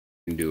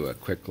Do a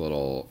quick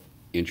little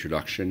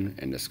introduction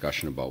and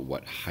discussion about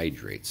what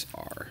hydrates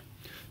are.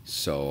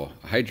 So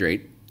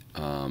hydrate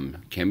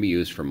can be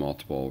used for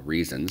multiple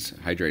reasons.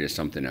 Hydrate is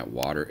something that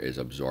water is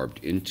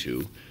absorbed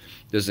into.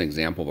 This is an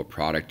example of a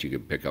product you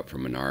could pick up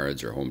from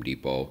Menards or Home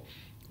Depot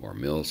or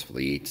Mills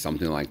Fleet,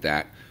 something like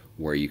that,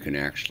 where you can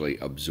actually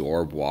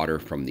absorb water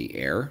from the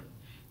air,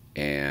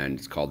 and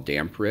it's called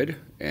damp rid.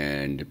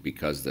 And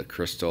because the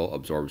crystal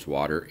absorbs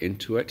water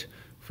into it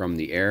from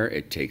the air,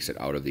 it takes it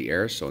out of the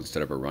air. So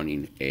instead of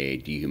running a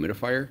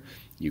dehumidifier,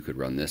 you could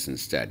run this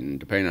instead. And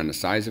depending on the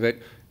size of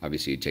it,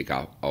 obviously you take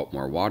out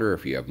more water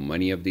if you have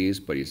many of these,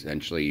 but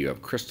essentially you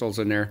have crystals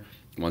in there.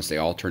 Once they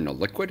all turn to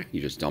liquid, you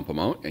just dump them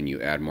out and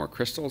you add more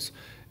crystals,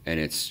 and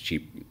it's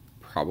cheap,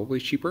 probably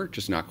cheaper,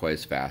 just not quite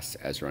as fast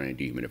as running a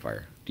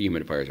dehumidifier.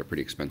 Dehumidifiers are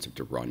pretty expensive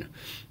to run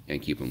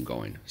and keep them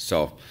going.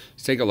 So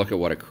let's take a look at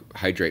what a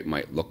hydrate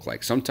might look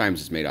like.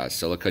 Sometimes it's made out of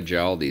silica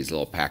gel, these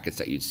little packets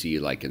that you'd see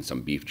like in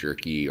some beef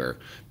jerky or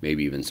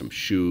maybe even some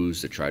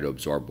shoes to try to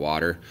absorb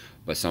water,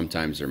 but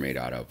sometimes they're made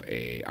out of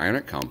a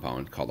ionic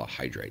compound called a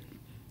hydrate.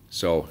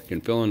 So you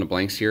can fill in the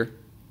blanks here.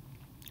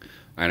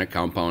 Ionic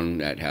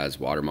compound that has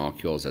water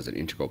molecules as an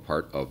integral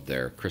part of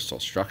their crystal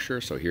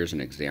structure. So here's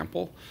an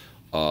example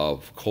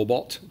of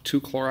cobalt 2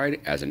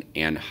 chloride as an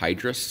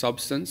anhydrous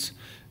substance.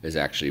 Is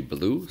actually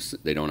blue.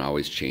 They don't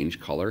always change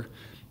color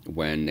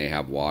when they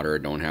have water or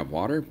don't have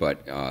water,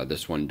 but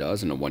this one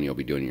does, and the one you'll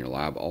be doing in your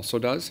lab also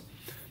does.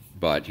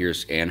 But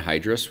here's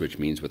anhydrous, which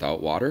means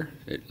without water.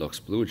 It looks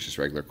blue. It's just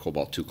regular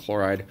cobalt 2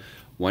 chloride.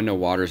 When the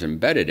water is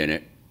embedded in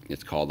it,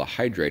 it's called a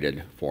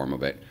hydrated form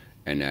of it,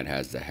 and that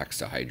has the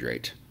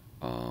hexahydrate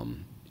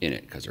in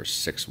it because there's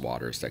 6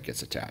 waters that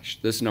gets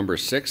attached. This number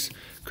 6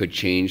 could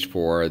change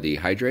for the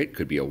hydrate.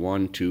 Could be a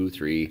 1, 2,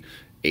 3,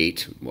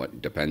 8, what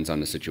depends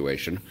on the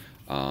situation.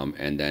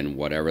 And then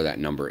whatever that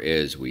number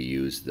is, we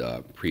use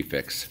the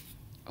prefix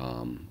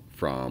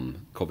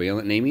from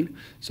covalent naming.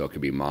 So it could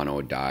be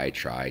mono, di,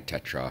 tri,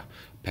 tetra,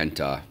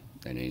 penta,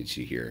 and then you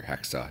see here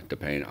hexa,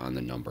 depending on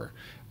the number.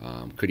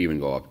 Could even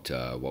go up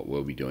to what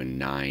we'll be doing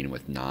 9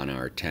 with nana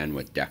or 10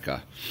 with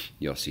deca.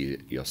 You'll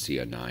see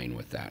a 9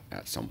 with that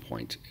at some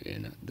point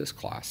in this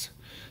class.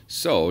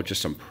 So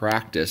just some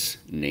practice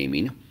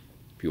naming.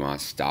 If you want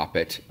to stop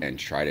it and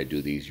try to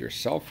do these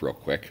yourself real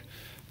quick,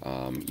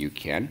 you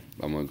can.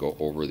 I'm going to go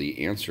over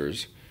the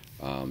answers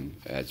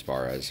as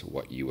far as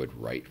what you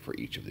would write for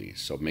each of these.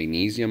 So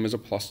magnesium is a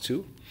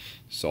 +2,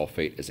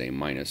 sulfate is a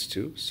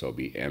 -2, so it'll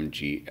be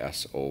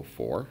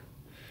MgSO4.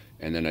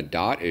 And then a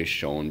dot is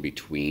shown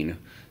between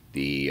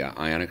the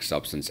ionic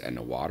substance and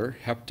the water.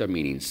 Hepta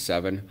meaning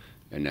 7,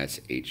 and that's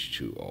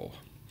H2O.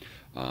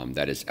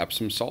 That is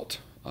Epsom salt.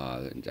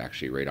 It's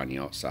actually right on the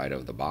outside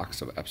of the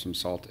box of Epsom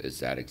salt is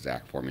that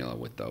exact formula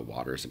with the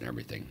waters and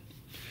everything.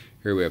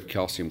 Here we have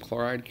calcium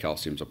chloride.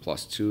 Calcium's a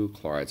 +2,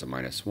 chloride's a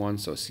 -1,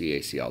 so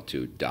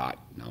CaCl2 dot.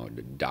 Now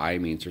the di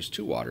means there's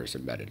 2 waters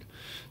embedded.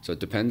 So it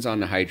depends on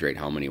the hydrate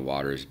how many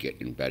waters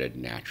get embedded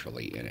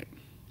naturally in it.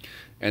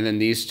 And then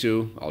these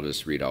two, I'll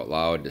just read out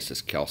loud. This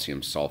is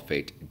calcium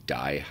sulfate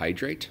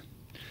dihydrate.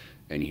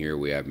 And here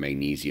we have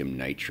magnesium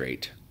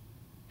nitrate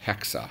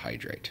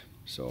hexahydrate.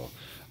 So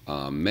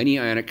many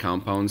ionic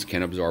compounds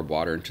can absorb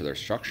water into their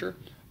structure.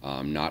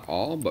 Not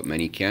all, but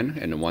many can.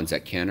 And the ones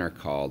that can are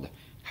called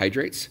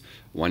hydrates.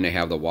 When they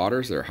have the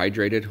waters, they're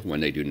hydrated.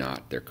 When they do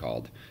not, they're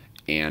called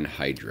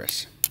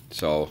anhydrous.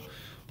 So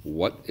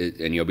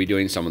and you'll be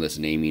doing some of this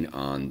naming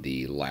on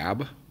the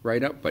lab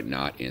write-up, but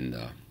not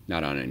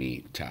on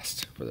any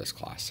test for this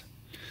class.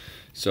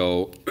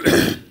 So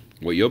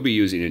what you'll be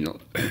using in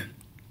the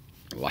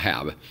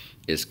lab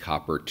is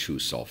copper 2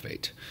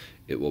 sulfate.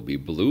 It will be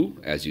blue,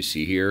 as you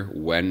see here,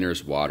 when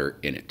there's water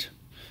in it.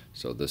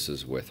 So this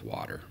is with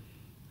water.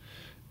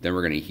 Then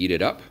we're going to heat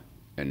it up,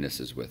 and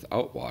this is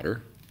without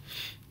water.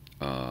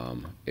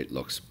 It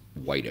looks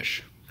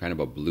whitish, kind of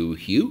a blue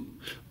hue,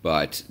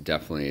 but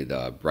definitely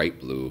the bright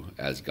blue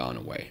has gone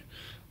away.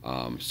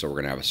 So we're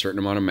going to have a certain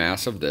amount of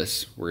mass of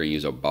this. We're going to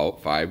use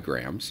about 5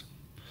 grams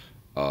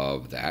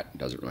of that.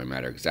 Doesn't really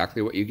matter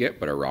exactly what you get,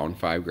 but around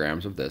 5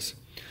 grams of this.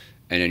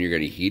 And then you're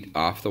going to heat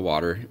off the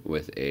water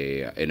with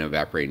an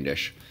evaporating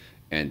dish,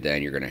 and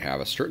then you're going to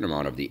have a certain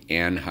amount of the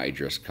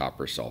anhydrous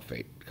copper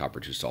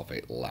 2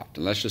 sulfate left.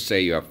 And let's just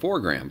say you have 4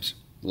 grams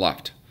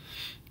left.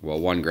 Well,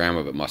 1 gram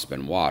of it must have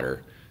been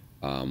water.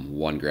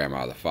 1 gram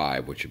out of the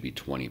 5, which would be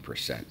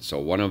 20%. So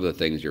one of the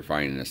things you're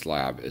finding in this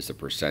lab is the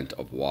percent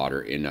of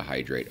water in the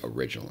hydrate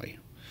originally.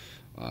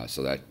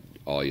 So that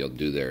all you'll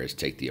do there is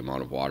take the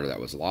amount of water that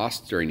was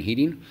lost during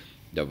heating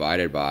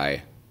divided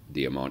by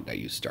the amount that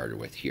you started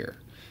with here.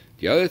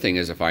 The other thing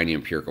is to find the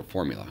empirical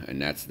formula, and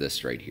that's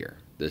this right here.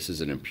 This is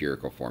an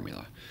empirical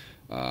formula.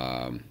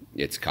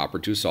 It's copper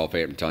 2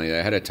 sulfate, I'm telling you that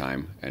ahead of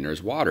time, and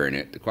there's water in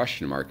it. The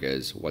question mark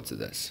is, what's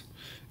this?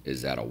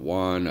 Is that a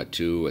 1, a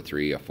 2, a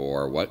 3, a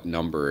 4? What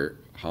number,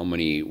 how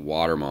many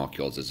water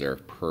molecules is there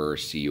per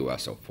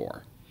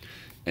CuSO4?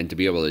 And to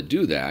be able to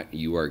do that,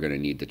 you are going to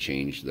need to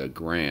change the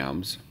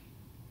grams.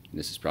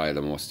 This is probably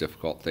the most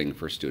difficult thing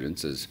for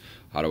students is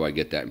how do I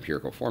get that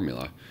empirical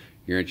formula?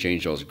 you're going to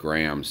change those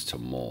grams to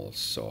moles.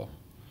 So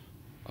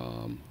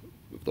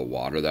the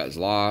water that is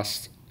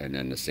lost, and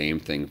then the same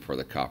thing for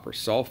the copper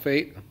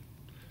sulfate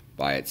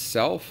by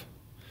itself,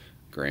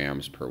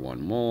 grams per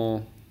 1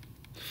 mole.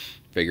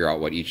 Figure out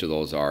what each of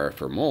those are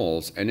for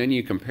moles, and then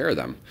you compare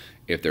them.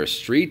 If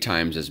there's 3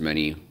 times as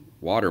many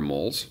water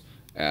moles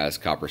as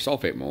copper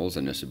sulfate moles,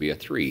 then this would be a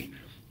 3.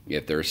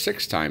 If there's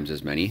 6 times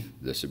as many,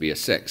 this would be a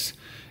 6.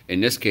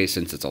 In this case,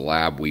 since it's a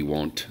lab, we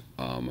won't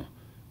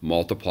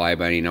multiply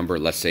by any number.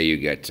 Let's say you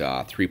get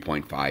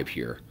 3.5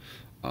 here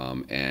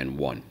and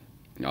 1.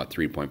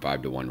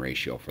 3.5 to 1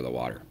 ratio for the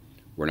water.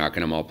 We're not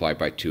going to multiply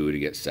by 2 to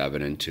get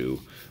 7 and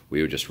 2.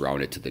 We would just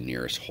round it to the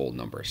nearest whole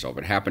number. So if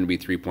it happened to be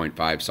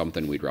 3.5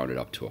 something, we'd round it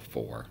up to a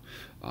 4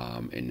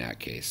 in that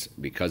case.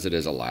 Because it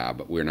is a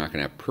lab, we're not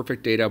going to have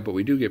perfect data, but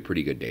we do get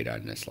pretty good data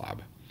in this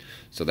lab.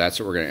 So that's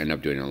what we're going to end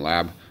up doing in the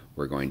lab.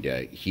 We're going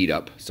to heat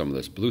up some of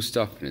this blue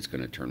stuff, and it's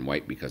going to turn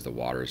white because the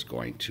water is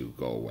going to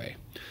go away.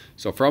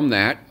 So from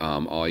that,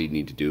 all you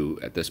need to do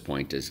at this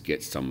point is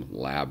get some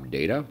lab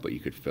data, but you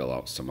could fill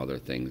out some other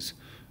things,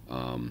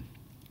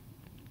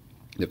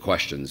 the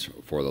questions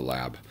for the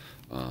lab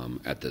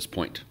at this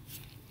point.